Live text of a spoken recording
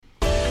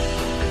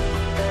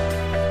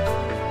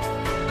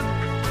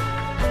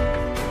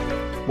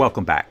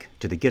Welcome back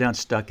to the Get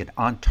Unstuck and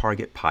On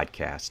Target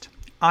podcast.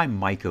 I'm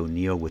Mike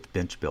O'Neill with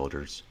Bench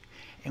Builders,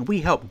 and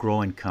we help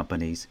growing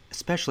companies,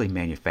 especially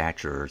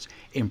manufacturers,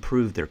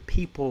 improve their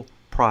people,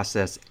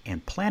 process,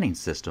 and planning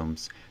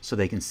systems so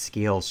they can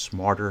scale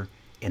smarter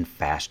and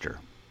faster.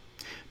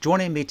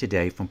 Joining me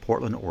today from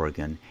Portland,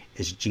 Oregon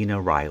is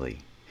Gina Riley.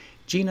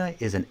 Gina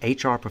is an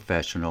HR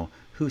professional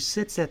who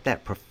sits at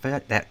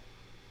that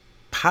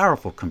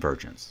powerful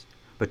convergence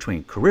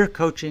between career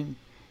coaching,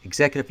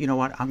 executive. You know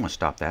what? I'm going to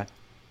stop that.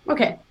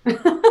 Okay.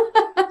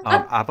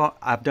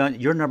 I've done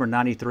your number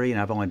 93, and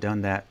I've only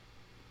done that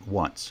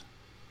once.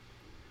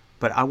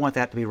 But I want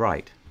that to be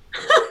right.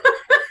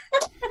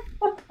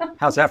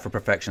 How's that for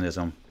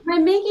perfectionism? Am I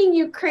making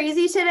you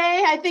crazy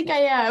today? I think I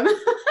am.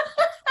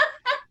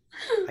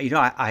 You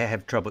know, I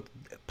have trouble.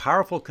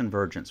 Powerful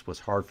convergence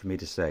was hard for me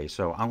to say,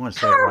 so I'm going to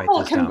say it right Powerful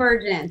this time.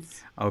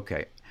 convergence.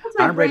 Okay. That's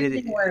my I'm ready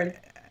favorite to, word.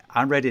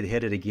 I'm ready to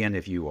hit it again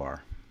if you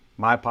are.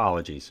 My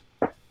apologies.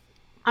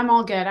 I'm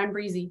all good. I'm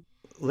breezy.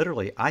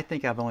 Literally, I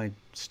think I've only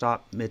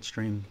stopped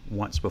midstream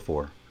once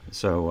before.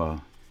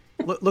 So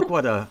look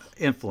what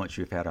influence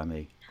you've had on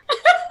me.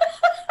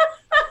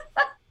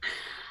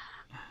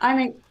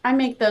 I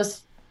make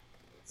those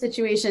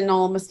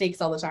situational mistakes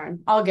all the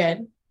time. All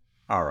good.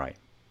 All right.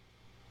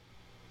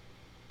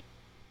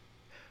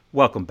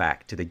 Welcome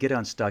back to the Get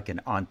Unstuck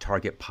and On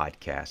Target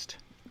podcast.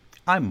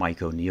 I'm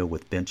Mike O'Neill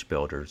with Bench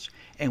Builders,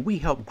 and we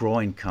help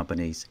growing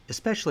companies,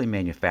 especially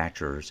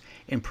manufacturers,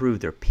 improve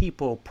their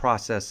people,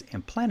 process,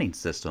 and planning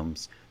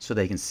systems so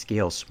they can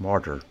scale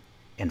smarter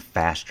and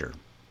faster.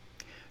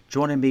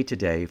 Joining me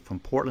today from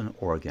Portland,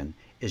 Oregon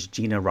is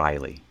Gina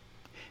Riley.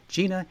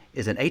 Gina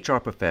is an HR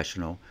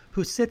professional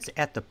who sits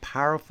at the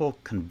powerful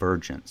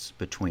convergence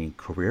between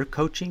career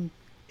coaching,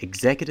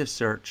 executive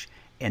search,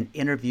 and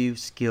interview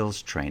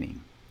skills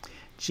training.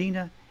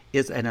 Gina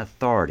is an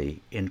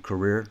authority in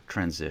career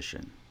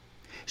transition.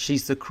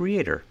 She's the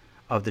creator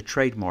of the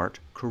trademarked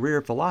Career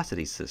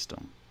Velocity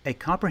System, a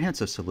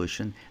comprehensive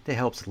solution that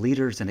helps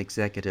leaders and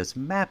executives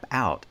map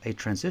out a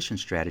transition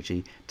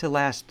strategy to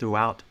last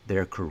throughout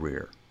their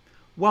career.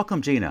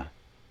 Welcome, Gina.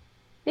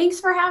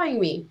 Thanks for having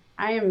me.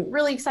 I am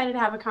really excited to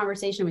have a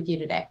conversation with you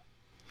today.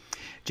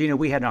 Gina,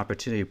 we had an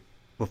opportunity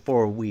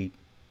before we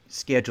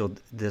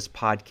scheduled this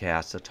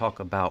podcast to talk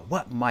about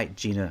what might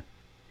Gina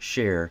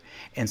share,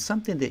 and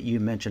something that you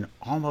mentioned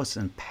almost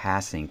in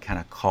passing kind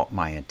of caught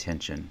my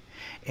attention,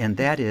 and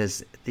that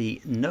is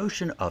the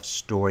notion of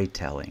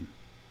storytelling.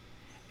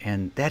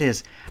 And that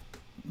is,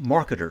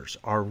 marketers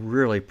are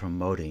really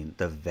promoting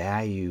the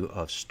value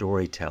of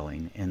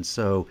storytelling. And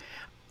so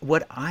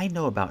what I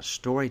know about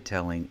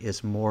storytelling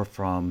is more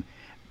from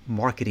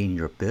marketing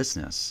your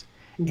business,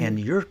 and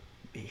Mhm. you're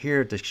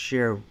here to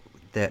share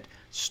that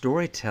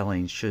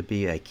storytelling should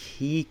be a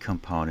key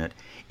component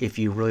if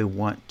you really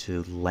want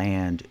to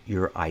land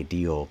your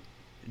ideal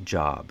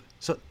job.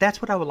 So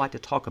that's what I would like to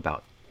talk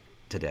about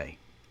today.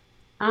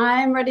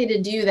 I'm ready to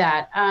do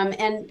that.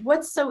 And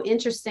what's so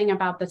interesting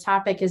about the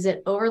topic is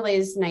it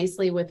overlays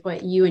nicely with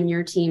what you and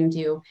your team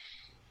do.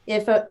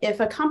 If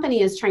a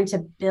company is trying to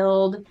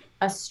build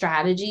a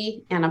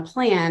strategy and a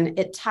plan,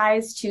 it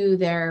ties to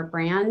their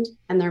brand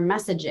and their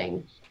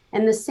messaging.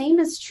 And the same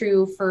is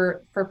true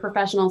for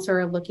professionals who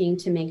are looking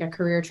to make a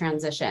career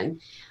transition.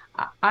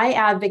 I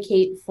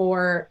advocate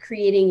for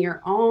creating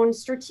your own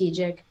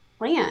strategic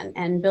plan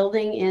and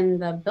building in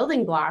the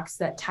building blocks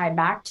that tie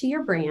back to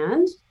your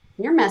brand,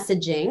 your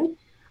messaging,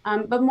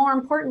 but more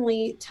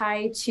importantly,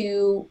 tie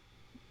to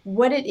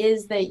what it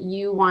is that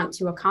you want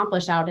to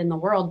accomplish out in the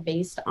world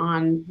based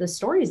on the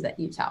stories that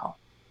you tell.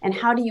 And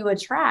how do you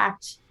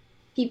attract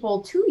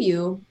people to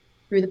you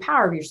through the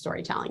power of your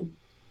storytelling?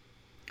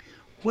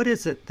 What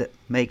is it that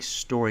makes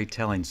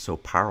storytelling so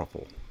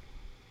powerful?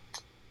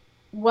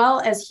 Well,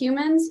 as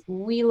humans,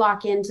 we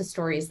lock into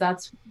stories.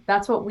 That's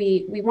what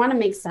we want to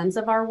make sense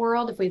of our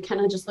world. If we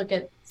kind of just look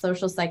at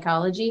social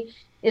psychology,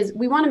 is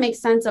we want to make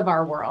sense of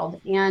our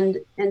world. And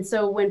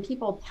so when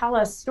people tell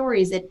us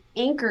stories, it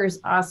anchors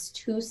us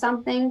to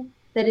something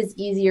that is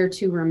easier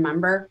to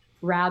remember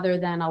rather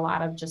than a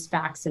lot of just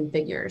facts and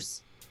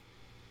figures.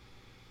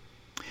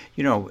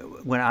 You know,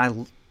 when I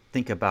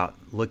think about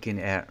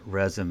looking at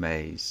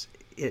resumes,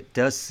 it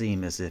does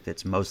seem as if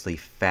it's mostly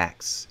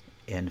facts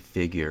and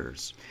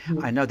figures.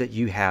 I know that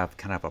you have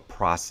kind of a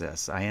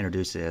process. I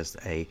introduce it as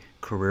a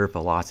career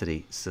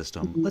velocity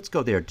system. Mhm. Let's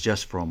go there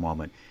just for a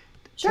moment.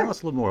 Tell Sure.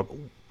 us a little more.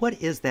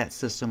 What is that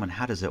system and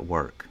how does it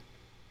work?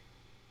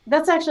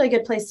 That's actually a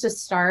good place to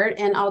start.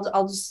 And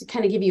I'll just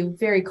kind of give you a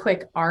very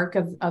quick arc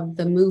of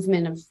the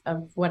movement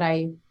of what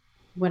I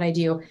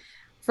do.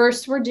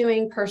 First, we're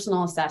doing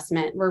personal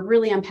assessment. We're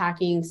really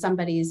unpacking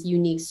somebody's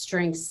unique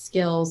strengths,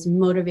 skills,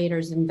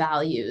 motivators, and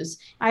values.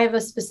 I have a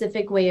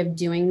specific way of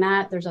doing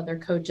that. There's other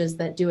coaches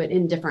that do it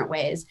in different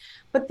ways.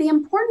 But the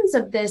importance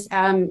of this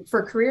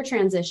for career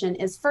transition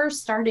is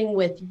first starting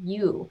with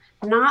you,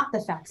 not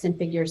the facts and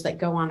figures that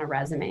go on a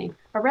resume.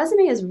 A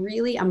resume is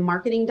really a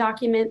marketing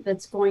document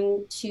that's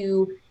going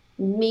to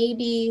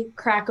maybe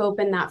crack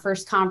open that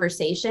first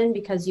conversation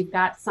because you've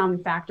got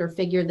some fact or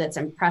figure that's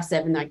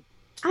impressive and like,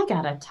 I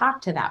got to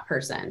talk to that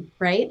person,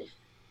 right?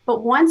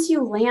 But once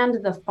you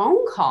land the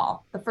phone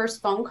call, the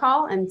first phone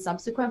call and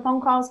subsequent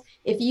phone calls,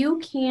 if you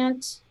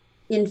can't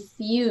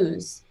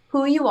infuse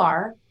who you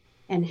are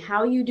and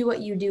how you do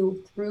what you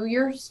do through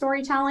your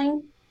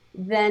storytelling,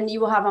 then you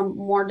will have a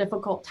more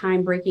difficult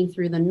time breaking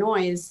through the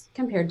noise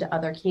compared to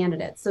other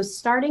candidates. So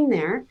starting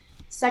there.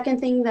 Second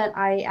thing that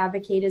I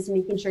advocate is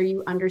making sure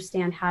you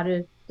understand how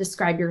to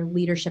describe your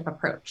leadership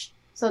approach.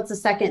 So it's the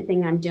second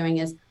thing I'm doing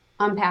is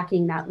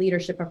unpacking that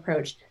leadership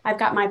approach. I've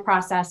got my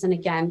process. And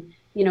again,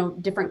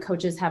 different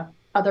coaches have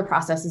other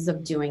processes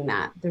of doing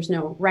that. There's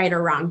no right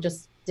or wrong,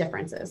 just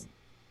differences.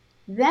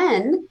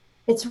 Then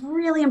it's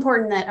really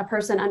important that a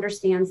person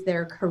understands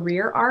their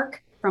career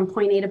arc from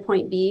point A to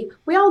point B.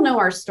 We all know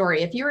our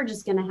story. If you were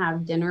just going to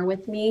have dinner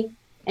with me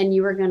and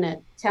you were going to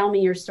tell me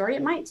your story,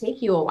 it might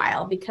take you a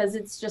while because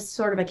it's just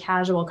sort of a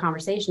casual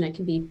conversation. It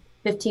could be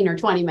 15 or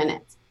 20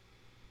 minutes.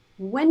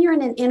 When you're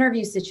in an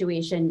interview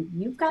situation,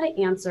 you've got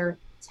to answer,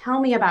 tell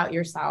me about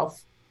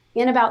yourself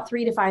in about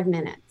 3 to 5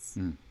 minutes.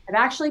 I've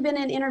actually been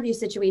in interview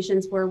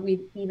situations where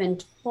we've even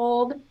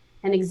told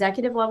an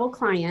executive level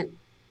client,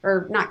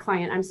 or not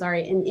client, I'm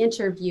sorry, an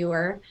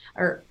interviewer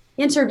or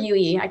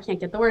interviewee, I can't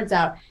get the words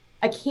out,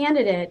 a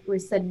candidate, we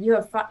said, you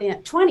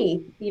have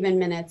 20 even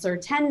minutes or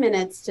 10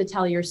 minutes to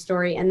tell your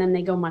story, and then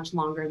they go much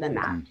longer than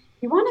that.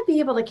 You want to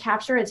be able to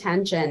capture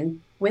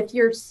attention with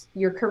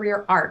your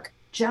career arc,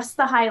 just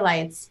the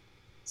highlights,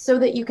 so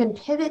that you can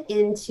pivot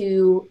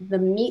into the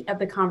meat of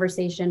the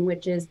conversation,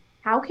 which is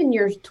how can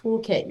your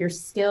toolkit, your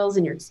skills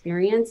and your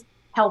experience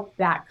help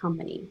that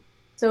company?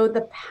 So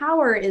the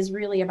power is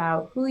really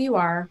about who you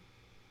are,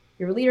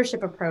 your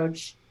leadership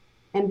approach,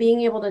 and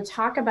being able to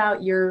talk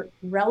about your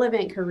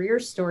relevant career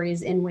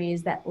stories in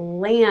ways that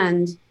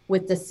land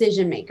with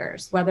decision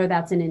makers, whether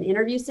that's in an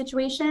interview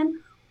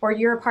situation or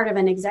you're a part of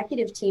an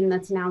executive team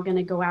that's now going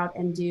to go out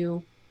and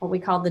do what we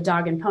call the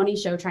dog and pony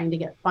show, trying to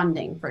get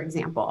funding, for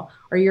example,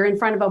 or you're in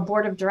front of a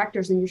board of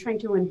directors and you're trying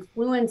to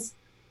influence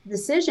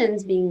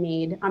decisions being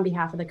made on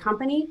behalf of the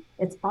company.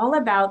 It's all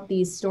about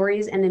these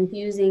stories and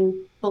infusing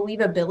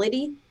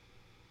believability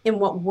in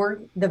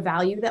the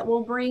value that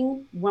we'll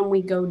bring when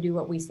we go do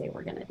what we say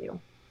we're going to do.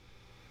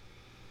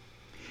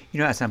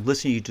 As I'm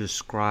listening to you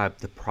describe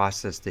the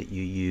process that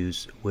you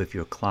use with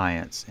your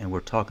clients, and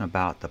we're talking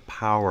about the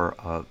power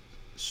of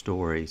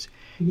stories,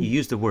 you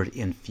use the word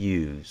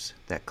infuse.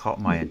 That caught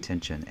my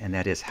attention, and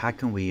that is, how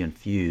can we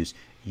infuse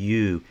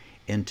you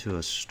into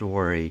a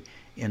story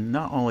in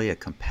not only a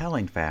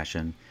compelling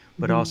fashion,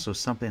 but also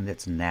something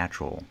that's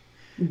natural?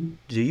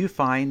 Do you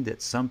find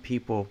that some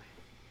people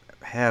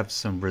have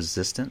some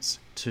resistance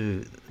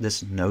to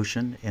this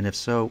notion? And if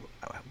so,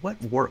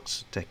 what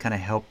works to kind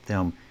of help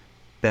them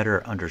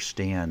better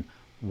understand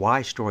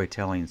why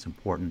storytelling is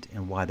important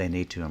and why they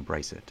need to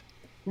embrace it?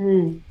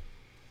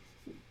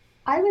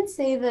 I would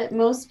say that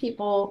most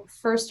people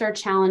first are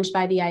challenged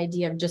by the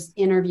idea of just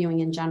interviewing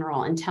in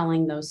general and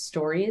telling those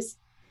stories.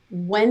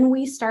 When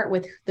we start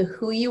with the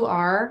who you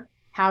are,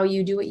 how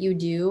you do what you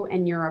do,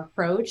 and your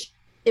approach,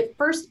 it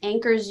first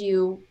anchors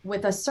you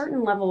with a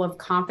certain level of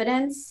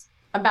confidence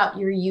about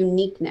your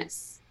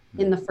uniqueness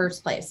in the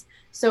first place.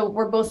 So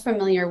we're both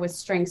familiar with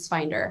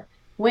StrengthsFinder.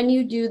 When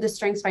you do the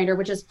StrengthsFinder,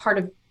 which is part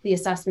of the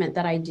assessment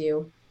that I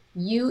do,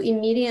 you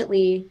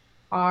immediately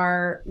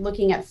are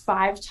looking at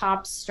 5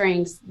 top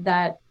strengths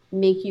that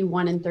make you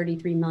 1 in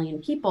 33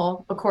 million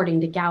people, according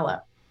to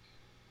Gallup.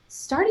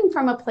 Starting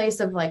from a place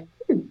of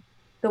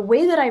the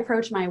way that I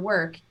approach my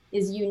work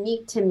is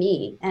unique to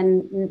me.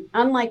 And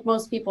unlike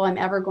most people I'm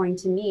ever going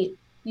to meet,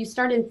 you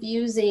start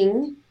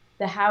infusing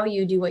the how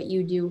you do what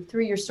you do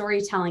through your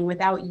storytelling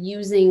without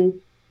using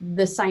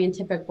the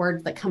scientific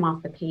words that come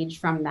off the page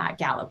from that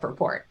Gallup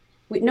report.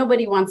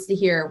 Nobody wants to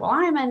hear, well,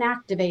 I'm an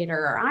activator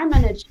or I'm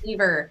an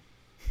achiever.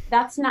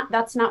 That's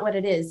not what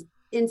it is.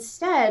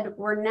 Instead,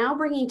 we're now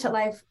bringing to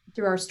life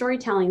through our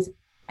storytellings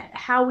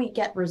how we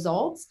get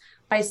results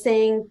by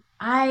saying,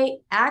 I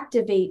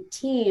activate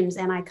teams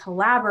and I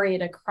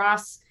collaborate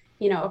across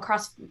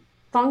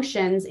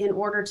functions in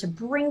order to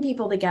bring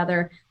people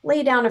together,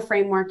 lay down a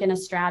framework and a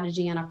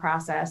strategy and a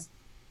process,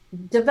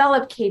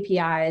 develop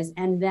KPIs,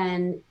 and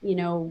then,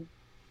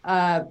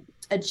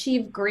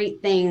 achieve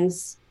great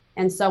things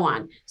and so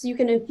on. So you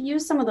can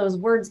infuse some of those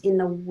words in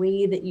the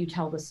way that you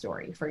tell the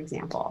story, for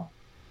example.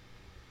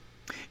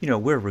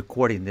 We're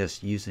recording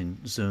this using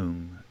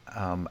Zoom,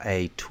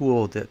 a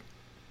tool that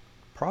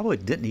probably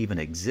didn't even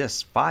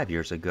exist 5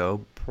 years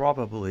ago,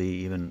 probably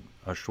even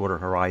a shorter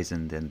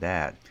horizon than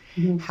that.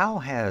 How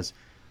has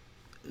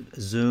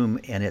Zoom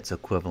and its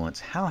equivalents,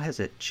 how has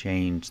it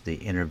changed the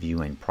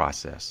interviewing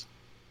process?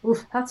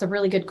 Oof, that's a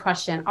really good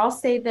question. I'll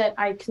say that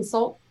I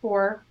consult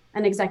for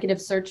an executive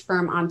search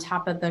firm on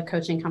top of the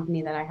coaching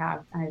company that I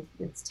have.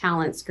 It's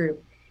Talents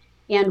Group.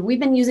 And we've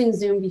been using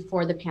Zoom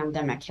before the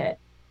pandemic hit.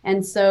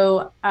 And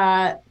so,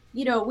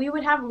 we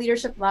would have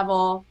leadership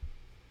level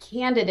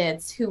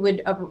candidates who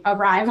would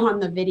arrive on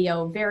the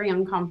video very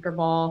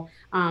uncomfortable.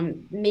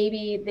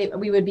 Maybe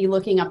we would be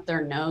looking up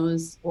their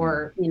nose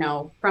or,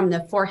 from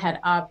the forehead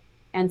up.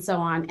 and so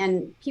on.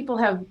 And people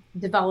have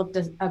developed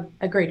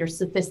a greater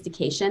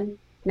sophistication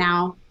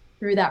now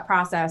through that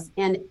process.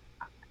 And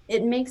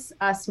it makes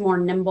us more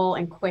nimble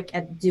and quick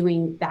at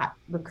doing that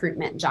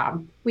recruitment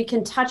job. We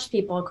can touch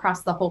people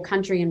across the whole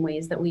country in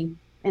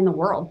the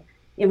world,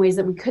 in ways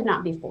that we could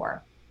not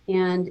before.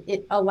 And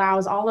it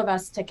allows all of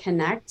us to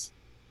connect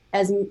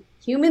as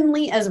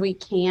humanly as we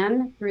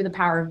can through the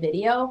power of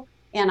video.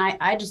 And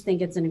I just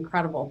think it's an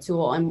incredible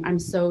tool. And I'm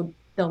so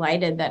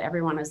delighted that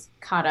everyone is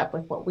caught up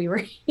with what we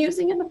were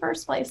using in the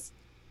first place.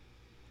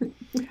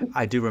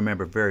 I do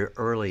remember very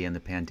early in the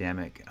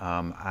pandemic,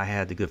 I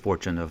had the good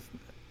fortune of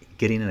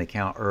getting an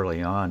account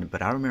early on,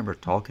 but I remember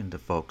talking to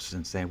folks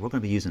and saying, we're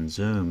going to be using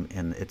Zoom,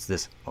 and it's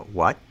this,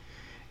 what?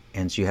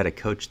 And so you had to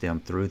coach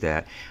them through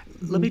that.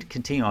 Mm-hmm. Let me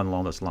continue on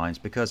along those lines,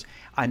 because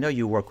I know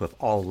you work with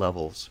all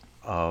levels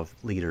of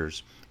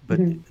leaders, but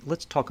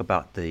let's talk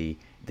about the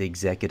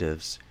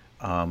executives,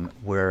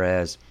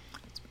 whereas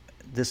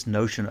this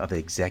notion of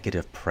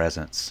executive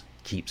presence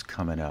keeps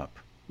coming up.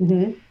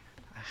 Mm-hmm.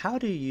 How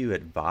do you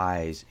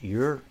advise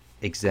your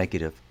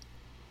executive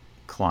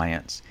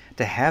clients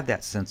to have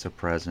that sense of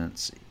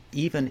presence,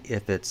 even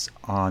if it's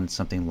on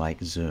something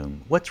like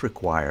Zoom? What's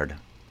required?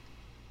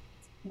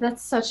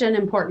 That's such an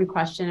important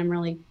question. I'm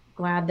really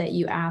glad that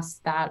you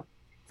asked that.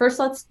 First,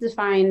 let's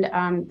define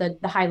the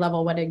high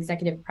level, what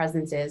executive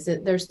presence is.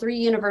 There's 3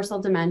 universal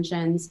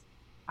dimensions.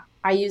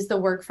 I use the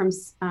work from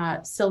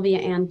Sylvia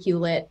Ann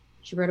Hewlett.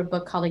 She wrote a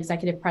book called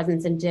Executive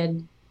Presence and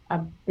did a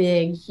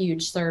big,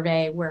 huge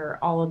survey where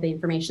all of the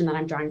information that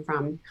I'm drawing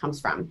from comes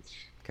from.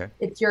 Okay.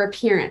 It's your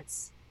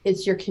appearance,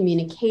 it's your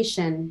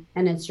communication,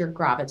 and it's your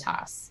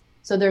gravitas.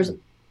 So there's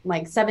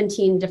like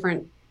 17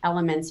 different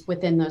elements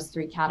within those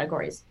 3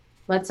 categories.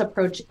 Let's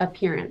approach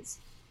appearance.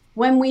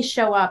 When we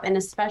show up, and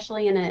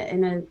especially in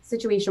a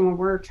situation where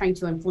we're trying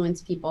to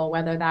influence people,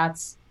 whether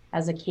that's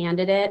as a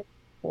candidate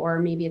or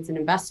maybe it's an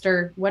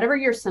investor, whatever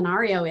your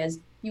scenario is,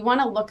 you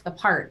want to look the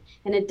part.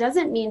 And it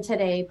doesn't mean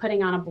today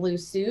putting on a blue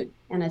suit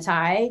and a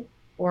tie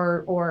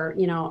or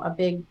a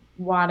big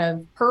wad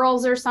of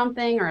pearls or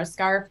something, or a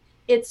scarf.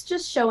 It's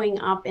just showing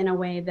up in a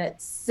way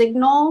that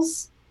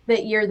signals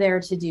that you're there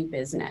to do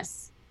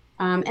business.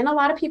 And a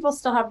lot of people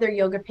still have their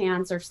yoga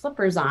pants or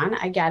slippers on.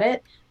 I get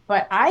it.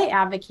 But I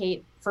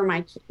advocate for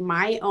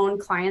my own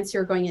clients who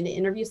are going into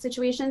interview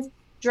situations,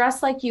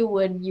 dress like you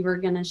were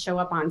going to show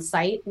up on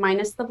site,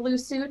 minus the blue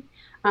suit,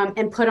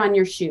 and put on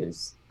your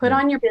shoes. Put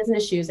on your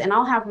business shoes. And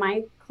I'll have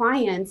my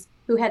clients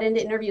who head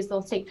into interviews,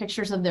 they'll take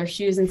pictures of their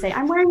shoes and say,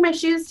 I'm wearing my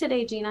shoes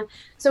today, Gina.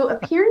 So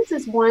appearance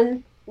is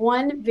one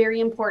very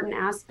important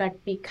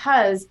aspect,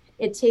 because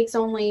it takes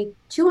only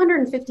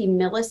 250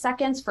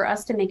 milliseconds for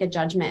us to make a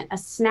judgment, a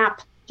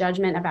snap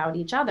judgment about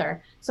each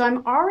other. So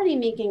I'm already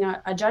making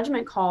a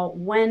judgment call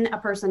when a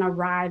person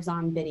arrives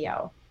on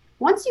video.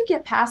 Once you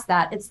get past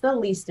that, it's the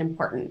least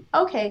important.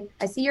 Okay,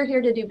 I see you're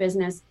here to do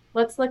business.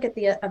 Let's look at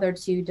the other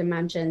 2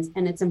 dimensions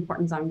and its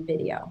importance on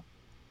video.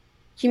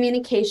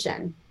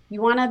 Communication.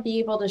 You want to be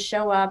able to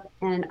show up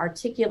and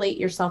articulate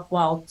yourself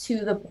well,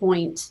 to the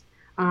point,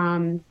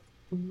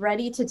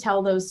 ready to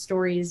tell those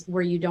stories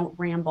where you don't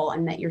ramble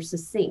and that you're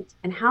succinct.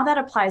 And how that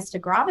applies to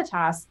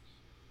gravitas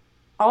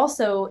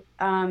also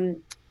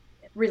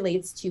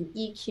relates to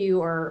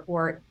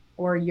EQ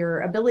or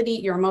your ability,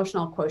 your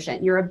emotional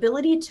quotient, your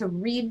ability to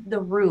read the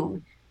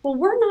room. Well,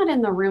 we're not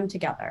in the room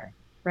together,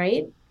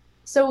 right?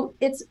 So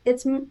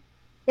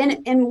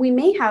and we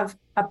may have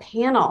a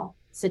panel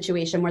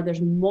situation where there's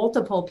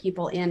multiple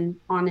people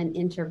on an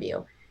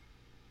interview.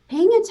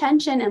 Paying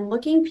attention and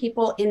looking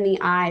people in the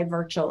eye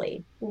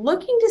virtually,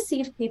 looking to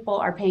see if people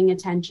are paying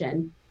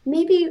attention,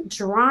 maybe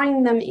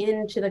drawing them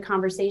into the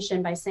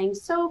conversation by saying,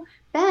 so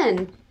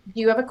Ben, do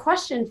you have a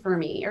question for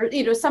me?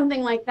 Or,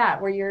 something like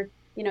that, where you're,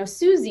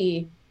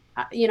 Susie,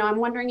 I'm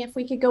wondering if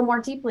we could go more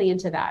deeply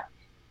into that.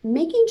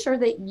 Making sure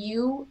that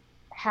you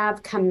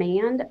have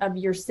command of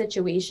your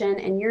situation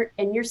and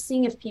you're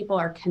seeing if people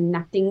are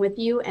connecting with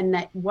you and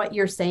that what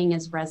you're saying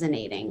is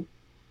resonating.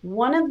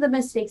 One of the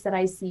mistakes that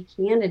I see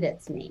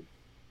candidates make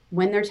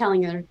when they're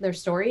telling their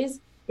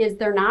stories is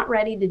they're not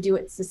ready to do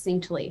it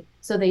succinctly.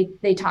 So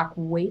they talk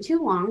way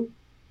too long,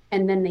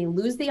 and then they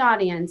lose the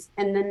audience,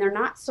 and then they're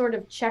not sort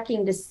of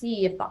checking to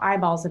see if the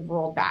eyeballs have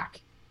rolled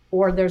back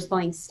or there's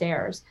blank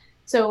stares.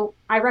 So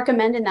I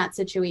recommend in that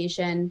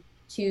situation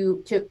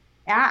to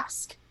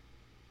ask,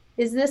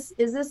 is this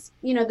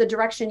the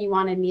direction you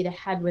wanted me to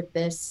head with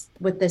this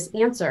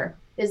answer?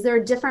 Is there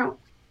a different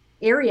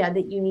area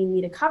that you need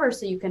me to cover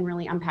so you can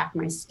really unpack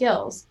my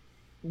skills?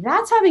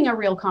 That's having a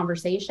real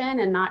conversation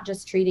and not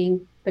just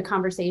treating the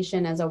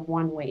conversation as a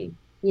one-way,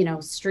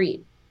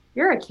 street.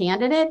 You're a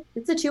candidate,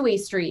 it's a two-way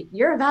street.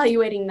 You're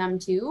evaluating them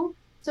too.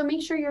 So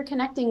make sure you're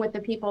connecting with the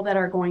people that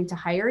are going to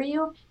hire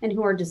you and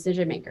who are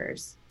decision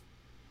makers.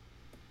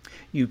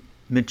 You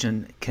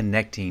mentioned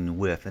connecting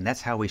with, and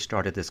that's how we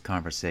started this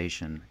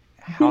conversation.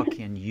 How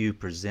can you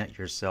present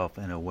yourself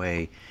in a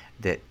way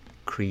that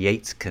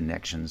creates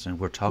connections? And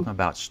we're talking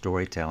about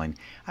storytelling.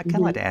 I kind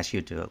of like to ask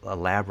you to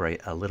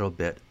elaborate a little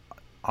bit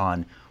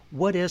on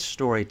what is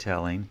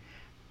storytelling,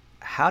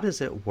 how does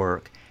it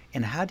work,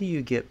 And how do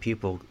you get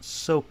people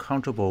so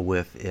comfortable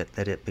with it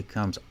that it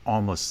becomes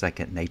almost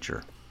second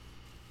nature?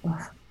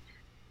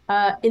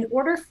 In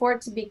order for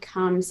it to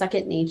become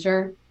second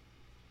nature,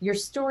 your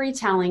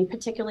storytelling,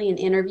 particularly in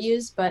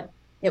interviews, but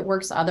it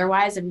works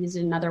otherwise, I've used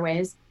it in other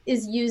ways,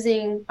 is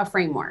using a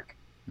framework.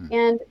 Hmm.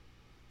 And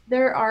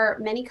there are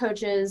many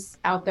coaches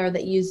out there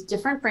that use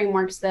different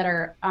frameworks that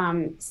are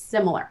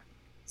similar.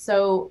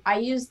 So I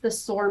use the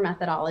SOAR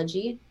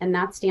methodology, and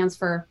that stands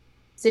for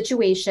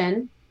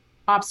situation,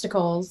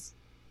 obstacles,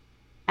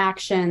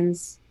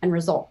 actions, and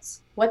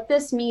results. What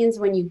this means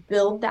when you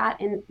build that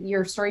in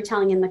your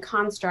storytelling in the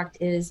construct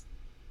is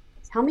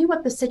tell me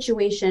what the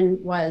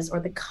situation was or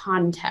the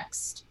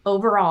context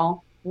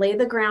overall, lay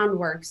the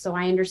groundwork so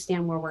I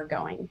understand where we're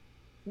going.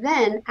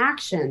 Then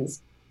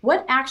actions.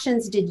 What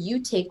actions did you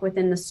take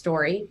within the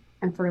story?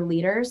 And for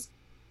leaders,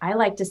 I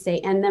like to say,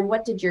 and then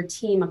what did your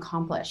team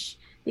accomplish?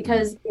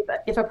 Because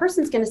if a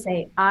person's going to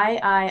say,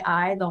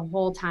 I the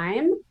whole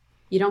time,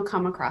 you don't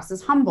come across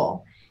as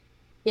humble.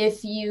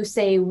 If you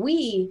say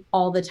we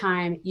all the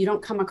time, you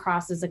don't come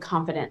across as a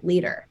confident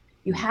leader.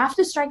 You have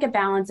to strike a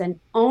balance and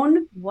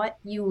own what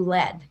you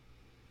led.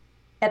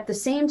 At the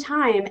same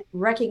time,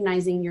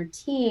 recognizing your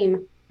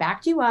team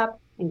backed you up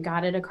and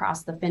got it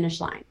across the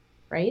finish line,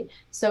 right?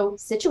 So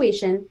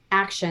situation,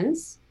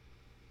 actions,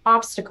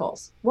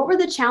 obstacles. What were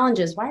the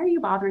challenges? Why are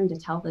you bothering to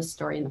tell this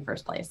story in the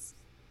first place,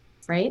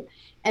 right?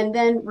 And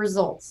then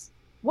results.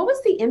 What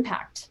was the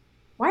impact?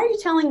 Why are you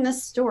telling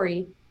this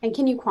story? And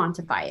can you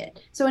quantify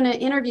it? So in an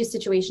interview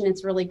situation,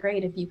 it's really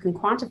great if you can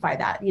quantify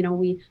that. You know,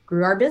 we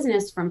grew our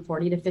business from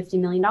 $40 to $50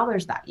 million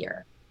that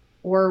year.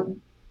 Or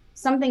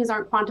some things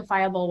aren't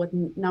quantifiable with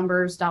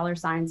numbers, dollar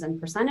signs, and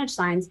percentage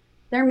signs.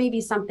 There may be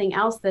something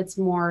else that's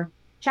more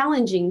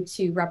challenging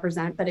to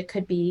represent, but it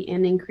could be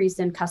an increase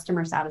in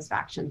customer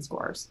satisfaction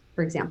scores,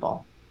 for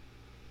example.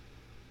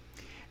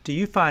 Do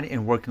you find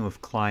in working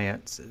with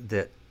clients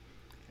that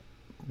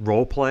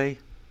role play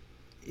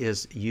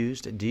is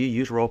used? Do you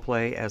use role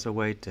play as a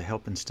way to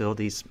help instill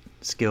these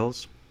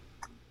skills?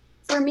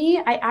 For me,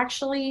 I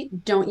actually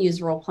don't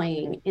use role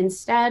playing.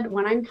 Instead,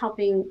 when I'm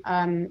helping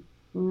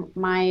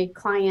my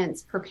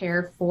clients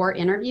prepare for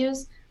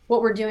interviews,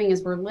 what we're doing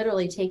is we're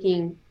literally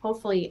taking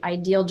hopefully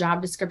ideal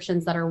job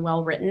descriptions that are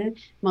well written.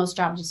 Most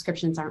job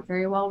descriptions aren't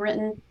very well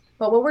written.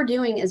 But what we're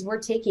doing is we're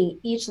taking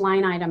each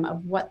line item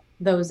of what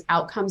those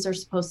outcomes are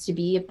supposed to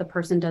be if the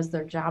person does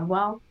their job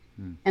well.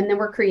 And then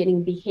we're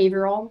creating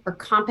behavioral or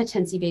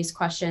competency-based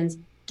questions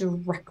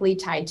directly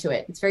tied to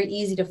it. It's very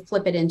easy to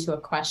flip it into a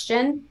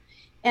question.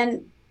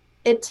 And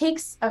it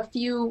takes a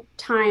few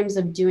times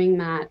of doing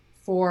that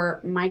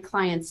for my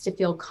clients to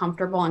feel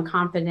comfortable and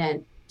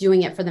confident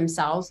doing it for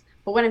themselves.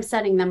 But what I'm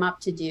setting them up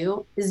to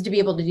do is to be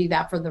able to do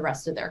that for the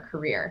rest of their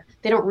career.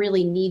 They don't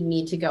really need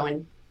me to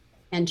go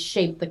and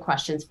shape the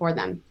questions for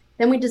them.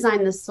 Then we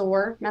design the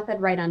SOAR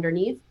method right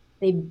underneath.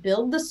 They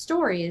build the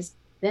stories.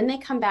 Then they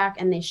come back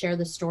and they share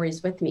the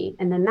stories with me.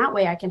 And then that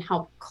way I can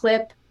help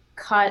clip,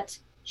 cut,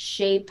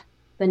 shape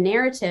the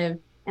narrative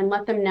and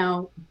let them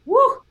know,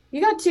 whoo,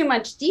 you got too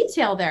much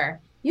detail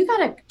there. You got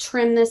to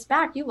trim this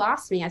back. You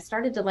lost me. I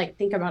started to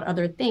think about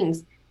other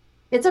things.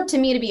 It's up to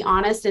me to be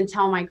honest and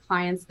tell my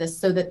clients this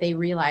so that they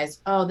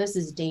realize, oh, this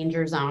is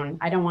danger zone.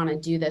 I don't want to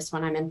do this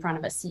when I'm in front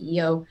of a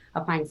CEO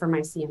applying for my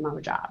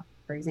CMO job,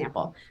 for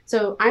example.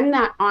 So I'm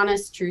that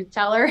honest truth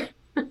teller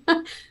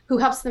who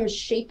helps them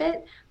shape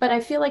it. But I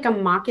feel like a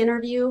mock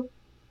interview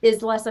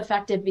is less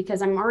effective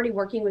because I'm already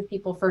working with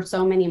people for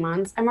so many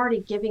months. I'm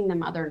already giving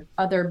them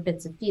other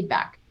bits of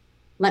feedback.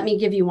 Let me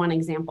give you one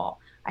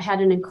example. I had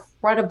an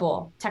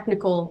incredible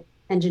technical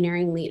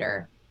engineering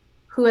leader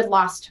who had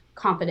lost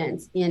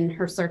confidence in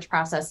her search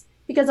process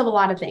because of a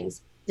lot of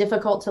things.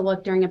 Difficult to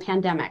look during a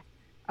pandemic,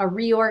 a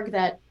reorg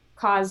that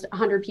caused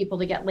 100 people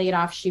to get laid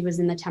off. She was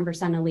in the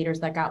 10% of leaders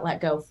that got let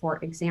go, for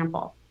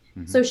example.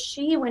 So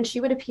she, when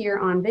she would appear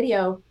on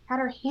video, had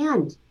her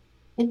hand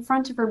in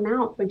front of her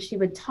mouth when she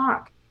would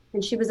talk,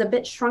 and she was a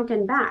bit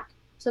shrunken back.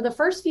 So the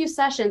first few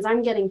sessions,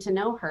 I'm getting to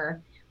know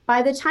her.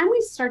 By the time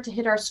we start to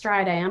hit our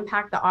stride, I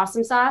unpack the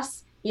awesome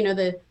sauce,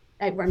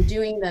 I'm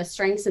doing the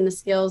strengths and the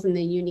skills and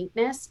the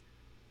uniqueness.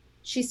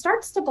 She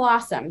starts to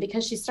blossom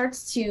because she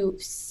starts to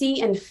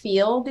see and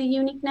feel the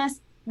uniqueness.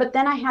 But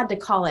then I had to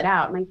call it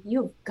out. Like,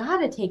 you've got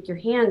to take your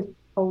hand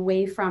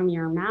away from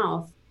your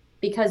mouth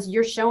because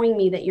you're showing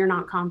me that you're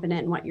not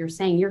confident in what you're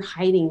saying. You're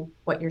hiding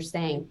what you're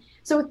saying.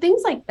 So with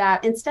things like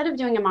that, instead of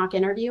doing a mock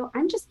interview,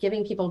 I'm just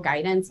giving people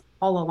guidance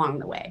all along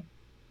the way.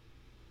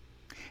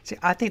 See,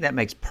 I think that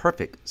makes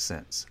perfect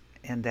sense.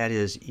 And that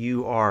is,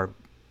 you are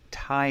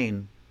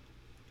tying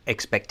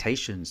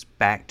expectations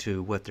back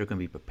to what they're going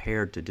to be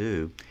prepared to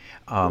do.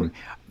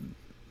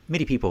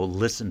 Many people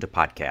listen to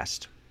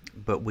podcasts,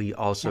 but we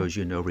also, as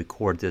you know,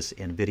 record this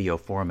in video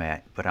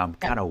format. But I'm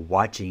kind of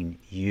watching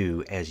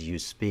you as you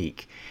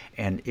speak.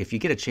 And if you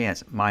get a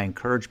chance, my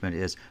encouragement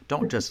is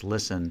don't just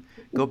listen.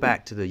 Go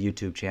back to the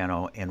YouTube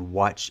channel and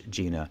watch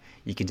Gina.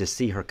 You can just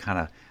see her kind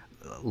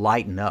of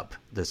lighten up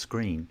the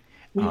screen.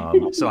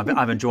 So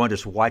I'm enjoying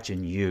just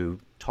watching you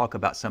talk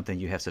about something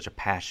you have such a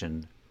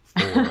passion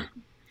for.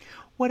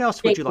 What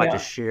else would Thank you like to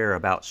you. share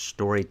about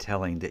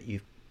storytelling that you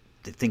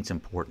that think's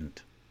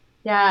important?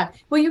 Yeah.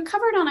 Well, you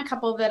covered on a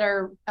couple that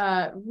are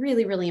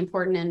really, really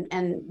important,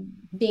 and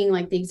being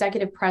like the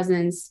executive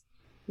presence,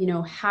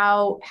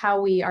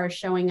 how we are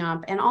showing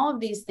up, and all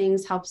of these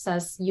things helps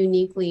us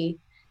uniquely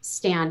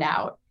stand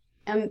out.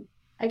 And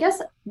I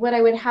guess what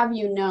I would have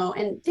you know,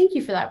 and thank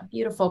you for that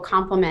beautiful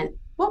compliment.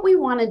 What we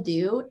want to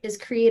do is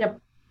create a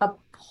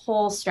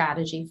pull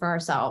strategy for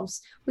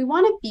ourselves. We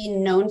want to be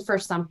known for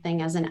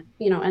something as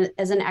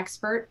as an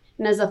expert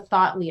and as a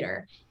thought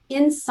leader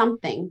in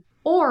something,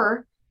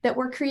 or that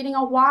we're creating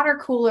a water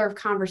cooler of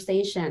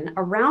conversation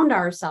around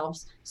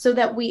ourselves so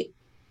that we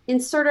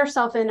insert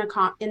ourselves in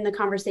the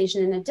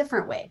conversation in a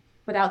different way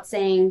without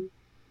saying,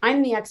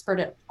 I'm the expert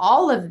at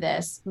all of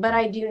this, but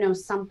I do know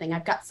something.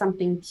 I've got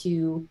something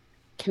to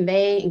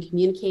convey and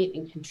communicate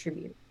and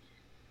contribute.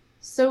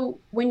 So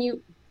when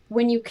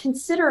you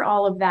consider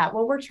all of that,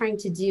 what we're trying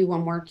to do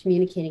when we're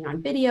communicating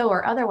on video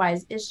or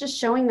otherwise is just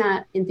showing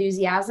that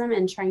enthusiasm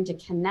and trying to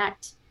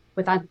connect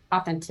with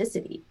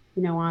authenticity,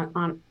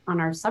 on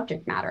our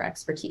subject matter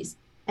expertise,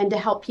 and to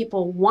help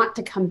people want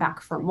to come back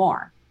for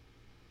more.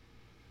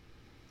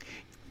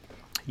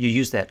 You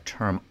use that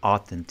term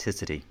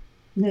authenticity.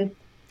 Mm-hmm.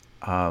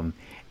 Um,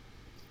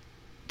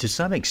 to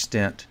some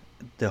extent,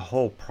 the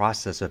whole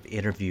process of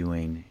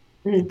interviewing,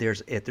 Mm-hmm.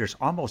 there's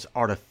almost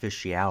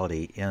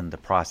artificiality in the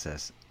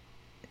process,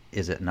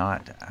 is it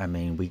not? I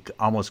mean, we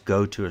almost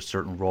go to a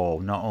certain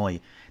role, not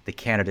only the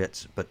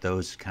candidates, but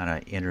those kind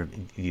of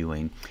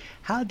interviewing.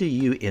 How do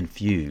you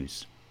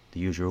infuse, to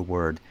use your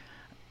word,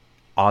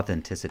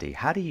 authenticity?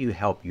 How do you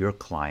help your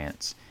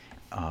clients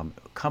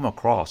come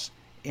across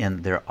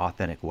in their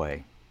authentic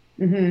way?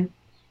 Mm-hmm.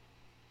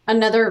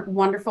 Another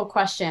wonderful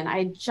question.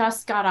 I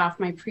just got off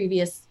my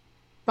previous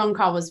phone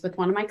call was with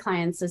one of my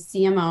clients, a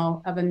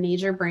CMO of a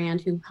major brand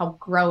who helped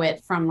grow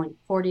it from like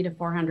 40 to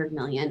 400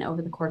 million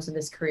over the course of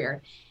his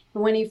career.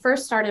 And when he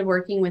first started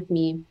working with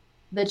me,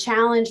 the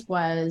challenge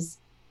was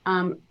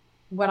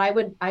what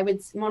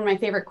one of my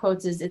favorite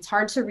quotes is, it's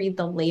hard to read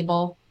the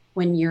label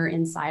when you're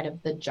inside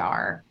of the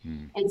jar.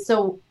 Hmm. And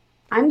so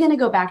I'm going to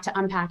go back to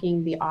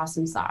unpacking the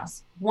awesome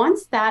sauce.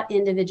 Once that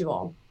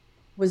individual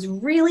was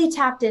really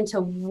tapped into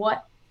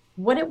what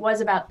it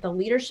was about the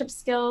leadership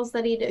skills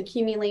that he'd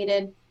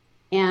accumulated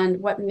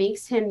and what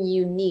makes him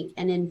unique,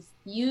 and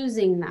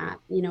infusing that,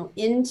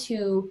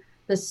 into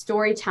the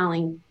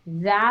storytelling,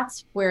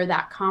 that's where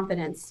that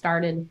confidence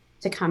started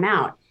to come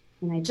out.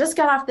 And I just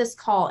got off this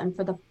call, and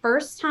for the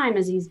first time,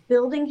 as he's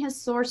building his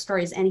source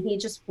stories, and he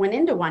just went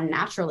into one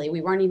naturally,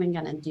 we weren't even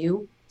going to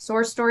do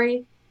source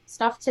story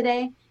stuff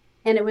today.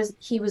 And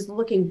he was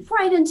looking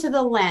right into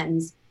the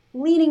lens,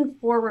 leaning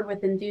forward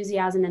with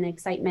enthusiasm and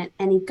excitement.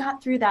 And he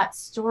got through that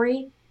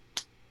story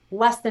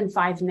less than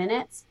 5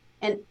 minutes.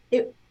 And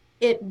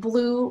it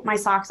blew my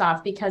socks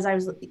off, because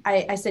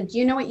I said, do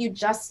you know what you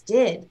just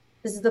did?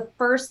 This is the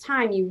first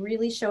time you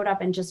really showed up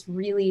and just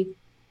really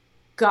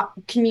got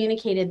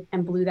communicated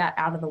and blew that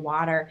out of the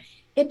water.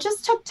 It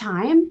just took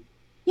time.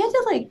 He had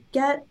to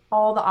get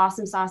all the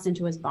awesome sauce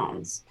into his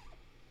bones.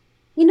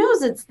 He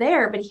knows it's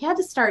there, but he had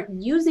to start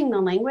using the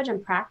language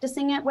and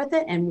practicing it with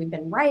it. And we've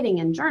been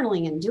writing and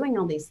journaling and doing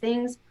all these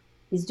things.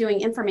 He's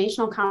doing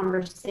informational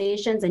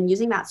conversations and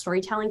using that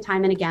storytelling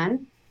time and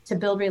again to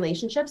build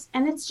relationships.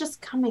 And it's just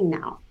coming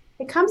now.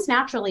 It comes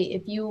naturally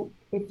if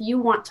you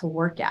want to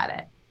work at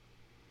it.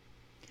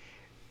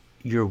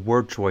 Your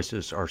word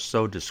choices are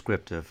so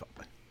descriptive.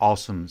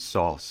 Awesome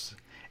sauce.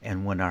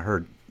 And when I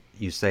heard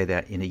you say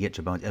that, and you get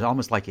to bones, it's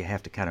almost like you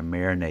have to kind of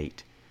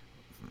marinate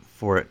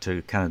for it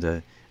to kind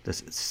of to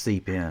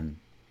seep in.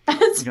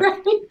 That's You know,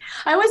 right.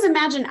 I always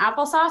imagine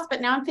applesauce,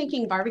 but now I'm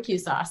thinking barbecue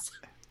sauce,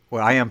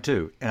 well, I am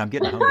too, and I'm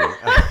getting hungry.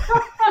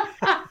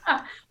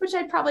 which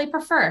I'd probably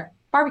prefer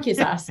barbecue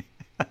sauce.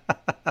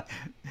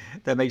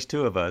 That makes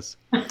two of us.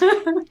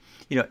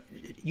 You know,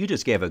 you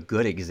just gave a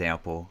good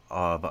example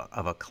of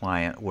a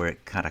client where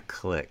it kind of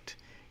clicked.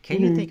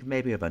 Can you Mhm. think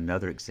maybe of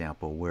another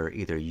example where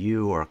either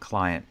you or a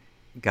client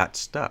got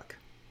stuck?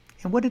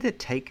 And what did it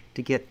take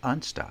to get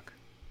unstuck?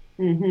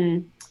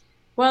 Mhm.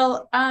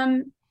 Well,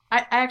 I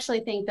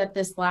actually think that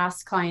this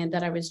last client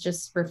that I was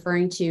just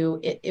referring to,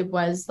 it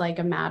was like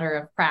a matter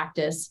of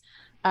practice.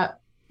 Uh,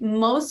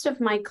 Most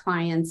of my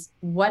clients,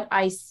 what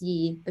I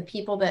see, the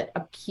people that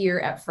appear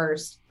at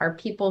first are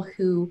people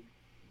who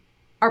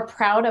are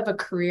proud of a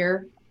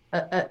career,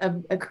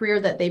 a career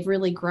that they've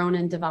really grown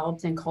and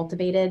developed and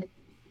cultivated,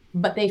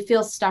 but they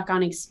feel stuck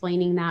on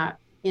explaining that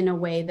in a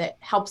way that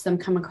helps them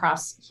come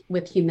across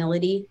with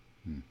humility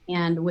Hmm.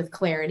 and with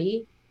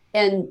clarity.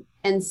 And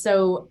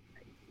so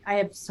I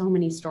have so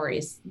many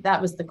stories.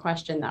 That was the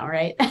question though,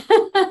 right?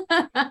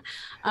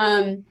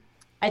 um,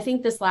 I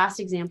think this last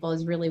example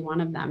is really one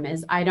of them.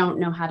 Is I don't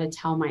know how to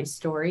tell my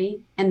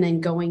story, and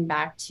then going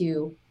back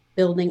to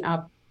building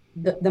up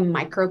the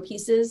micro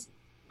pieces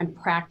and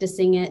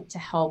practicing it to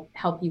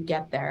help you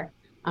get there.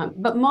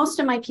 But most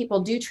of my people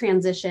do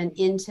transition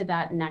into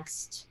that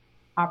next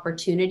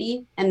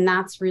opportunity, and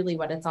that's really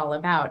what it's all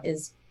about,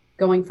 is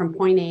going from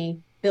point A,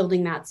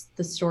 building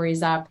the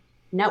stories up,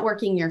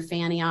 networking your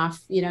fanny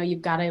off.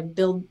 You've got to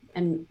build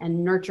and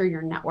nurture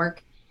your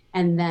network.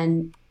 And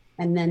then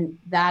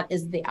that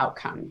is the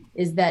outcome,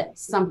 is that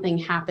something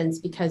happens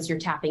because you're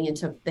tapping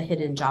into the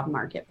hidden job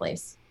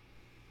marketplace.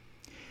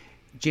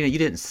 Gina, you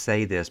didn't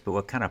say this, but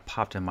what kind of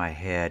popped in my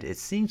head, it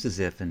seems as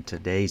if in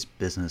today's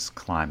business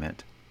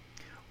climate,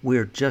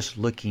 we're just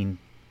looking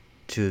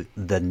to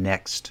the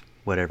next,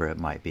 whatever it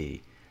might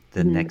be, the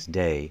Mm-hmm. next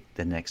day,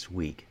 the next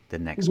week, the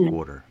next Mm-hmm.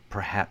 quarter,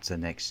 perhaps the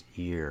next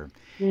year.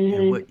 And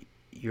Mm-hmm. what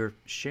you're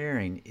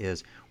sharing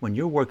is when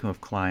you're working with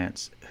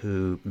clients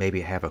who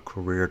maybe have a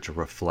career to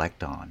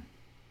reflect on,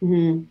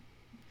 Mm-hmm.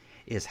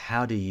 is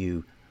how do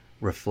you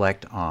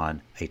reflect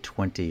on a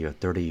 20 or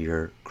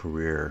 30-year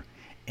career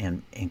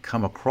and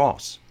come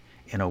across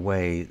in a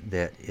way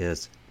that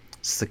is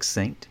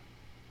succinct,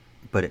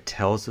 but it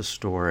tells the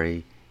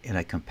story in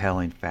a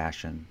compelling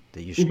fashion,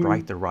 that you Mm-hmm.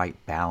 strike the right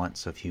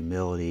balance of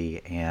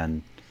humility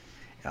and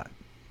uh,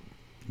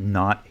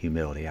 not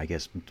humility, I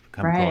guess,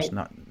 come across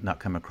Right. not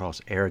come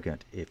across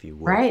arrogant, if you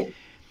would. Right.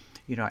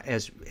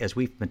 As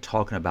we've been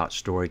talking about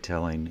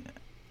storytelling,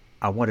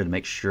 I wanted to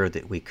make sure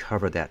that we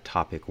cover that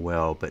topic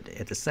well, but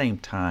at the same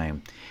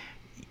time,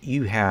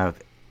 you have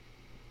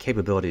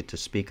capability to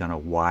speak on a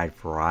wide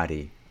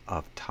variety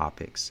of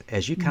topics.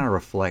 As you kind of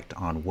reflect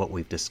on what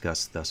we've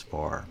discussed thus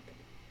far,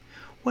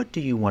 what do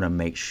you want to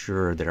make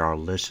sure that our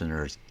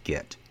listeners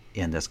get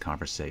in this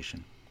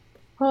conversation?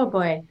 Oh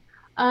boy.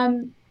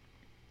 Um,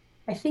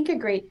 I think a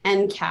great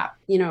end cap,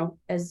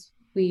 as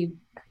we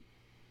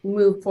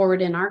move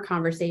forward in our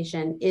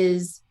conversation,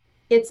 is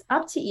it's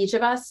up to each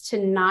of us to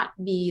not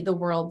be the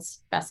world's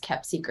best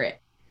kept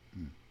secret.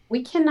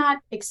 We cannot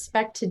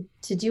expect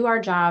to do our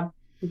job,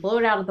 blow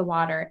it out of the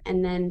water,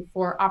 and then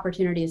for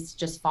opportunities to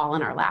just fall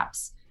in our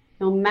laps,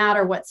 no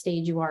matter what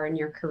stage you are in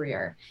your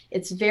career.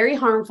 It's very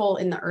harmful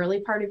in the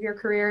early part of your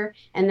career,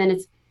 and then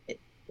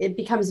it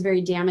becomes very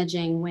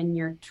damaging when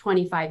you're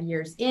 25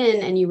 years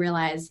in and you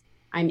realize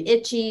I'm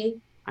itchy,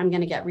 I'm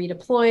going to get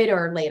redeployed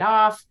or laid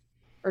off,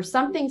 or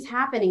something's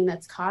happening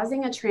that's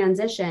causing a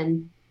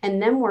transition, and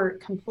then we're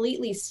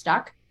completely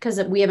stuck because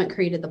we haven't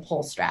created the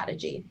pull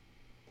strategy,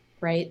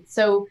 right?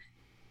 So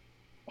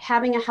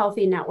having a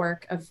healthy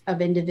network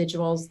of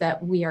individuals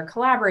that we are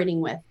collaborating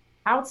with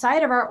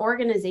outside of our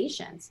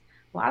organizations.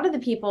 A lot of the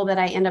people that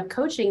I end up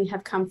coaching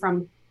have come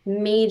from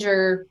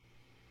major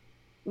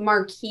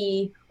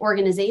marquee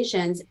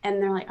organizations,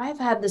 and they're like, I've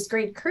had this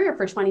great career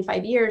for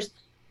 25 years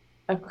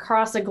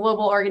across a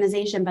global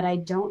organization, but I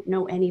don't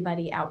know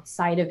anybody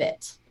outside of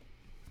it.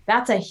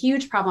 That's a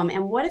huge problem.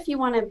 And what if you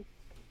want to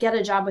get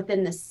a job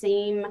within the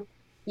same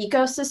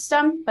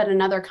ecosystem, but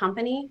another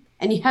company,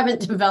 and you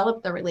haven't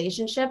developed the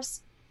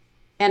relationships,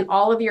 and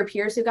all of your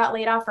peers who got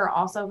laid off are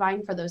also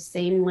vying for those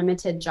same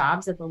limited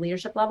jobs at the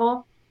leadership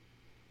level?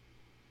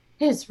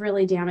 It's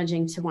really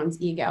damaging to one's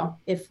ego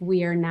if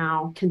we are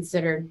now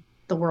considered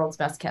the world's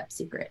best kept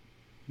secret.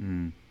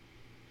 Mm.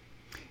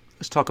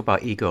 Let's talk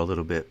about ego a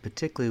little bit,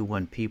 particularly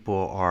when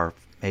people are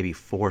maybe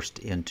forced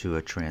into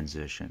a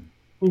transition.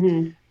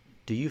 Mm-hmm.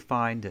 Do you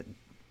find that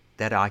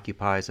that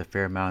occupies a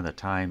fair amount of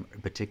the time,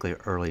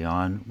 particularly early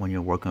on when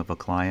you're working with a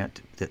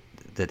client, that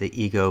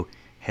the ego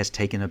has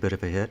taken a bit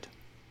of a hit?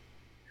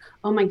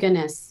 Oh my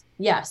goodness.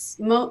 Yes.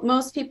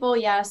 Most people,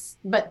 yes,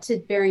 but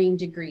to varying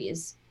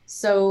degrees.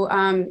 So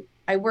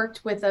I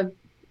worked with a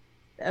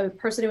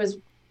person who was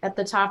at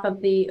the top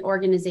of the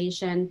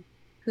organization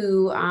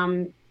who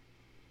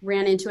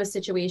ran into a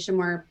situation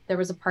where there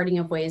was a parting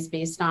of ways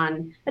based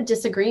on a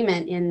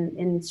disagreement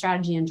in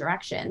strategy and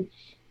direction.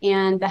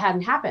 And that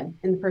hadn't happened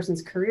in the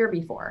person's career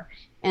before.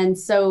 And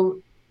so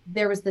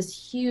there was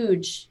this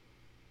huge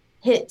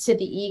hit to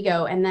the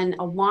ego, and then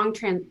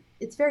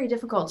it's very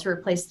difficult to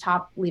replace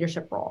top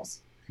leadership roles.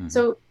 Mm-hmm.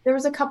 So there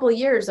was a couple of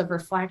years of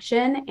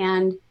reflection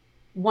and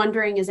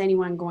wondering, is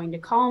anyone going to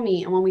call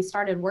me? And when we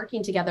started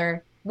working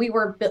together, we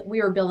were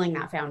building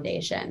that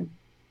foundation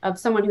of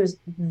someone who's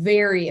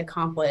very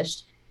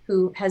accomplished,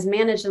 who has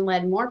managed and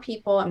led more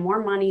people and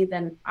more money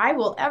than I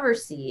will ever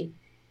see.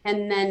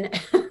 And then,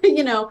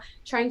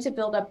 trying to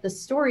build up the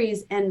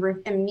stories and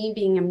me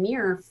being a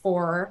mirror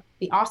for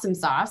the awesome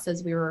sauce,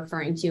 as we were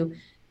referring to,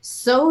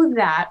 so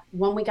that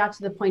when we got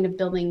to the point of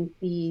building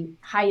the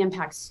high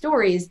impact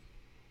stories,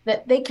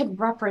 that they could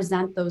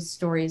represent those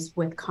stories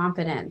with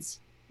confidence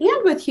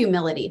and with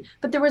humility.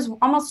 But there was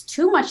almost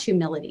too much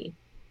humility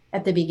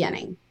at the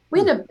beginning. We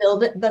had to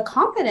build the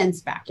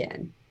confidence back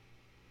in.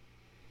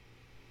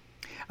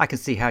 I can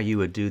see how you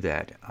would do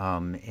that.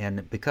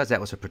 And because that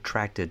was a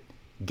protracted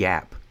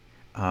gap,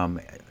 um,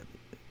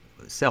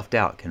 self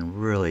doubt can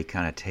really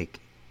kind of take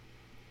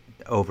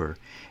over.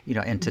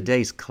 In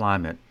today's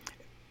climate,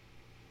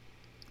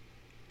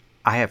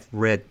 I have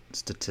read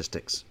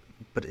statistics,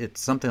 but it's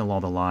something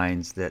along the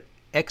lines that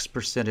X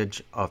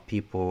percentage of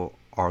people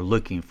are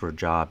looking for a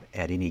job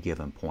at any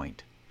given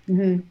point.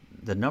 Mm-hmm.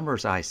 The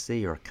numbers I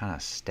see are kind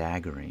of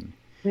staggering.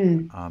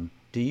 Mm.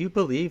 Do you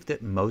believe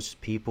that most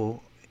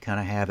people kind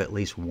of have at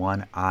least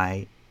one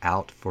eye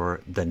out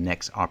for the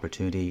next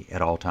opportunity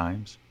at all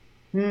times?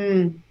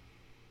 Mm.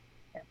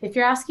 If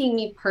you're asking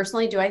me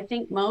personally, do I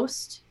think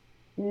most?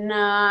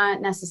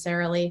 Not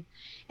necessarily.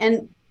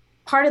 And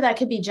part of that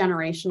could be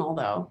generational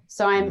though.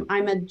 So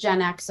I'm a Gen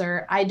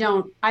Xer. I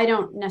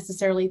don't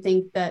necessarily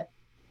think that,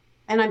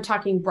 and I'm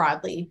talking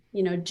broadly,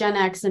 Gen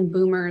X and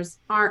boomers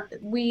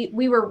aren't, we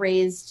were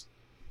raised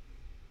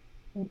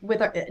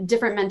with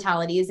different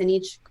mentalities, and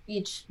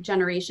each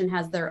generation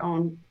has their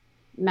own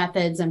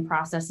methods and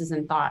processes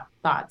and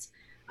thoughts.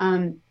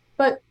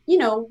 But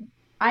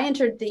I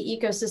entered the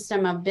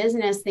ecosystem of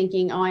business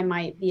thinking, oh, I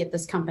might be at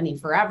this company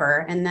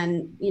forever. And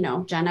then,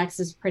 Gen X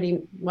is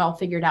pretty well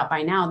figured out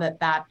by now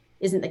that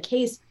isn't the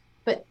case.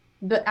 But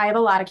I have a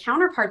lot of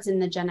counterparts in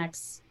the Gen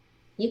X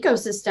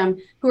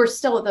ecosystem who are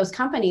still at those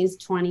companies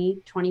 20,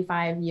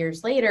 25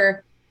 years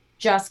later,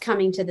 just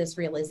coming to this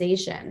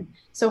realization.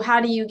 So how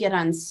do you get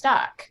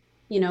unstuck?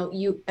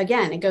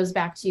 Again, it goes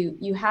back to,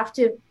 you have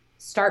to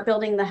start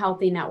building the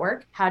healthy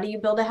network. How do you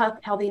build a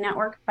healthy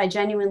network? By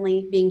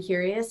genuinely being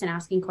curious and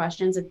asking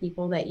questions of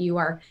people that you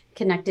are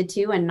connected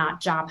to, and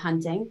not job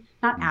hunting,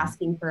 not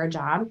asking for a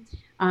job,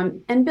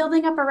 and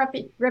building up a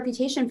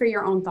reputation for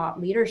your own thought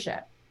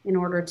leadership in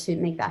order to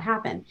make that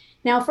happen.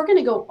 Now, if we're going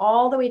to go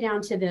all the way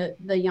down to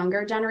the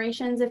younger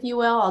generations, if you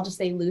will, I'll just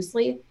say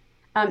loosely,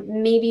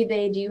 maybe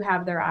they do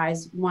have their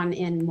eyes one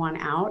in, one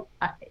out.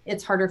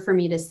 It's harder for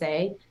me to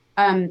say.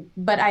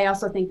 But I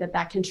also think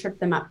that can trip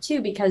them up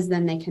too, because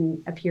then they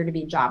can appear to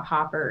be job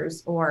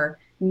hoppers, or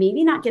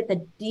maybe not get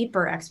the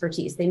deeper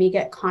expertise. They may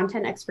get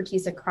content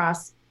expertise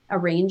across a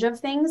range of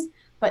things,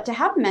 but to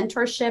have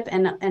mentorship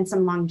and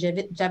some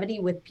longevity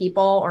with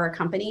people or a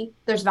company,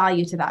 there's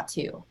value to that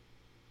too.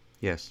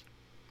 Yes.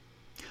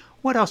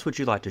 What else would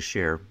you like to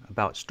share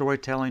about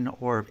storytelling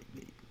or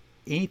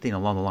anything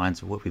along the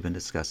lines of what we've been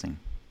discussing?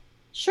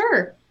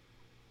 Sure.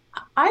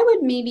 I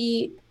would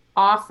maybe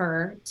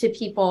offer to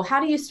people, how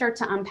do you start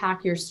to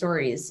unpack your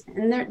stories?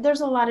 And there's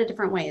a lot of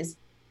different ways.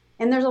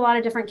 And there's a lot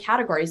of different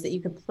categories that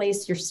you could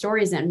place your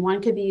stories in.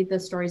 One could be the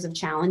stories of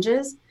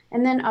challenges,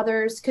 and then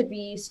others could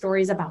be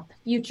stories about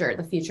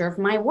the future of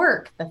my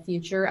work, the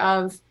future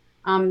of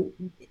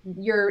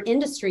your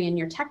industry and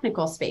your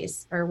technical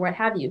space, or what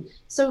have you.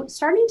 So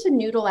starting to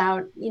noodle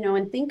out,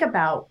 and think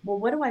about, well,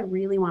 what do I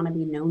really want to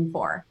be known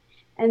for?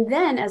 And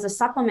then as a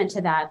supplement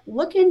to that,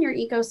 look in your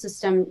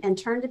ecosystem and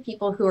turn to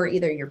people who are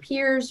either your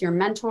peers, your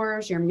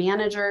mentors, your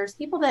managers,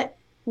 people that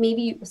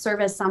maybe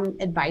serve as some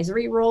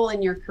advisory role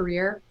in your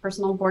career,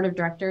 personal board of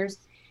directors.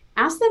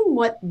 Ask them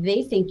what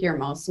they think you're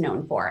most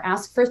known for.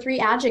 Ask for 3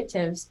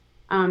 adjectives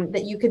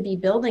that you could be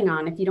building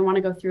on if you don't want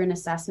to go through an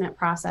assessment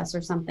process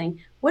or something.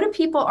 What do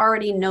people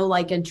already know,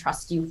 like, and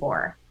trust you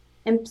for?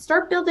 And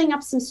start building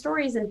up some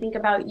stories and think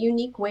about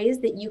unique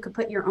ways that you could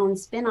put your own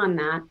spin on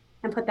that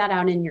and put that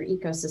out in your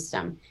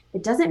ecosystem.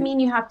 It doesn't mean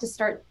you have to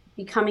start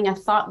becoming a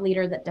thought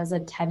leader that does a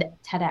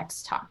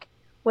TEDx talk.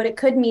 What it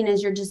could mean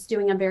is you're just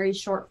doing a very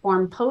short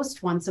form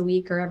post once a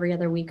week or every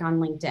other week on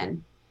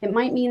LinkedIn. It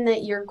might mean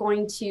that you're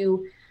going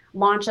to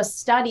launch a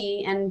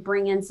study and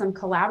bring in some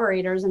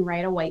collaborators and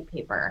write a white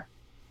paper.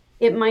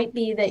 It might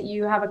be that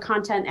you have a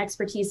content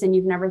expertise and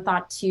you've never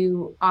thought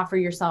to offer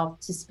yourself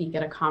to speak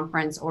at a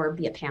conference or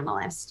be a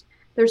panelist.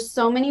 There's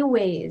so many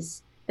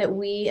ways that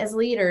we as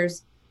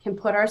leaders can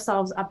put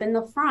ourselves up in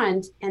the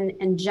front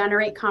and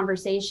generate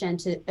conversation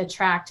to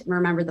attract, and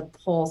remember the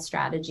pull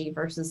strategy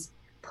versus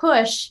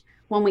push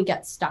when we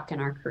get stuck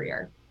in our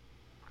career.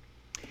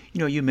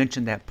 You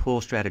mentioned that pull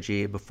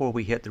strategy. Before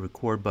we hit the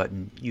record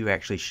button, you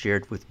actually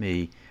shared with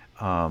me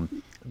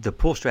the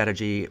pull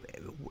strategy,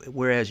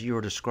 whereas you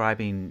were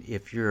describing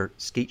if you're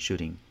skeet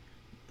shooting,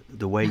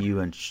 the way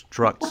you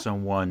instruct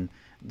someone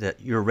that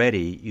you're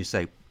ready, you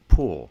say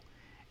pull.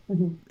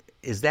 Mm-hmm.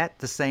 Is that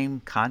the same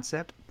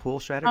concept, pull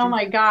strategy? Oh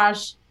my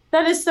gosh,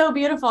 that is so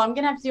beautiful. I'm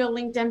going to have to do a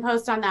LinkedIn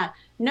post on that.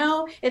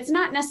 No, it's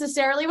not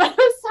necessarily what I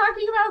was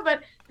talking about,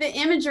 but the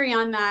imagery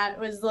on that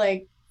was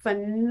like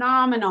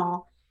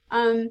phenomenal.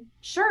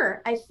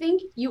 Sure, I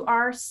think you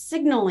are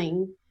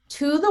signaling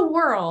to the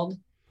world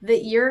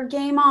that you're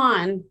game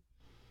on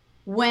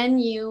when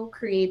you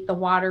create the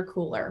water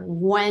cooler,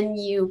 when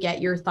you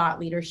get your thought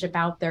leadership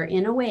out there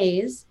in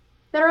ways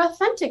that are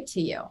authentic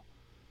to you.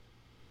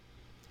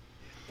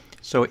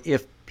 So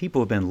if people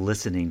have been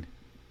listening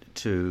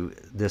to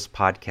this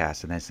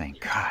podcast and they're saying,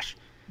 gosh,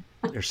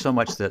 there's so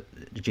much that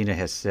Gina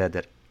has said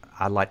that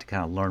I'd like to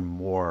kind of learn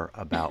more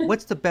about,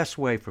 what's the best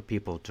way for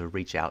people to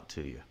reach out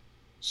to you?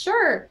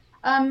 Sure.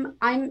 I'm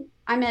at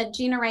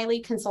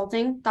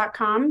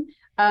GinaRileyConsulting.com.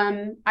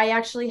 I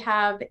actually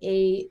have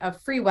a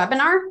free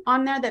webinar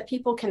on there that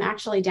people can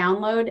actually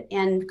download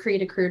and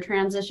create a career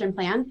transition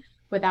plan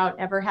without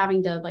ever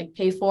having to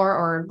pay for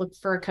or look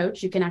for a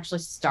coach. You can actually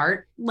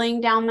start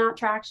laying down that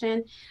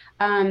traction.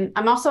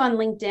 I'm also on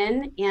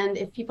LinkedIn, and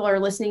if people are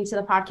listening to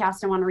the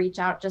podcast and want to reach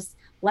out, just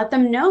let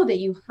them know that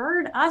you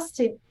heard us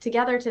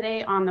together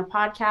today on the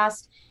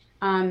podcast.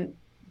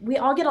 We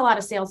all get a lot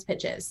of sales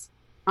pitches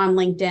on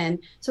LinkedIn.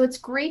 So it's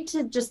great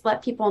to just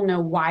let people know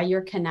why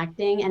you're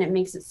connecting, and it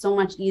makes it so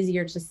much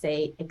easier to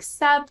say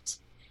accept.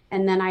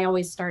 And then I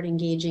always start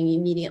engaging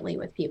immediately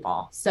with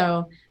people.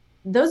 So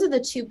those are the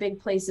two big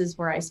places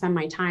where I spend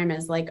my time,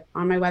 is like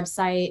on my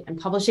website and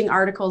publishing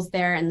articles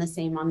there, and the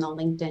same on the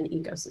LinkedIn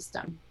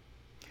ecosystem.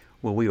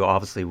 Well, we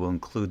obviously will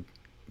include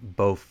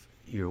both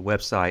your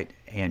website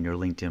and your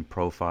LinkedIn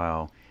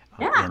profile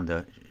Yeah. in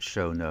the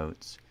show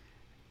notes.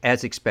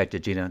 As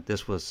expected, Gina,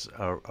 this was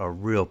a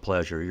real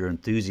pleasure. Your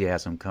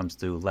enthusiasm comes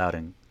through loud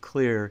and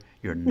clear.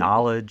 Your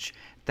knowledge.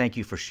 Thank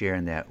you for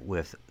sharing that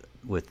with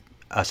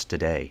us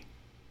today.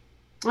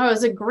 Oh, it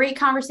was a great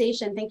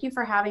conversation. Thank you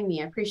for having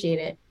me. I appreciate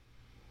it.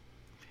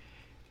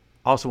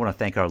 I also want to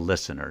thank our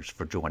listeners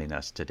for joining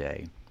us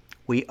today.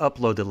 We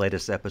upload the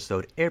latest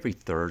episode every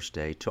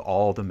Thursday to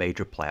all the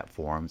major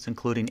platforms,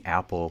 including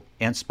Apple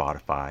and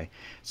Spotify.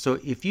 So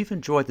if you've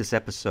enjoyed this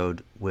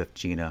episode with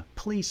Gina,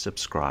 please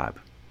subscribe.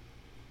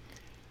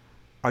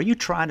 Are you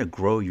trying to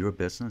grow your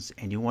business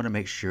and you want to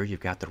make sure you've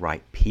got the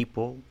right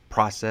people,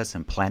 process,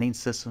 and planning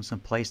systems in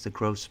place to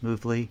grow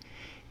smoothly?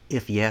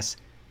 If yes,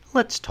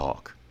 let's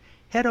talk.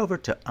 Head over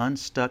to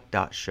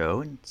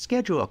unstuck.show and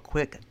schedule a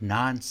quick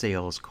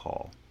non-sales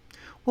call.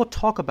 We'll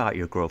talk about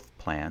your growth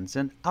plans,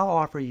 and I'll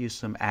offer you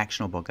some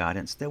actionable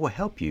guidance that will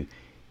help you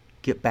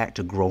get back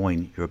to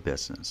growing your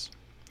business.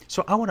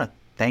 So I want to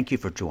thank you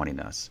for joining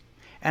us,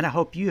 and I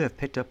hope you have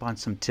picked up on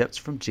some tips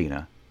from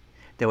Gina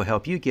that will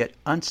help you get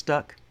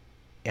unstuck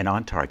and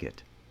on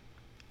target.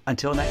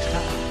 Until next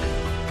time.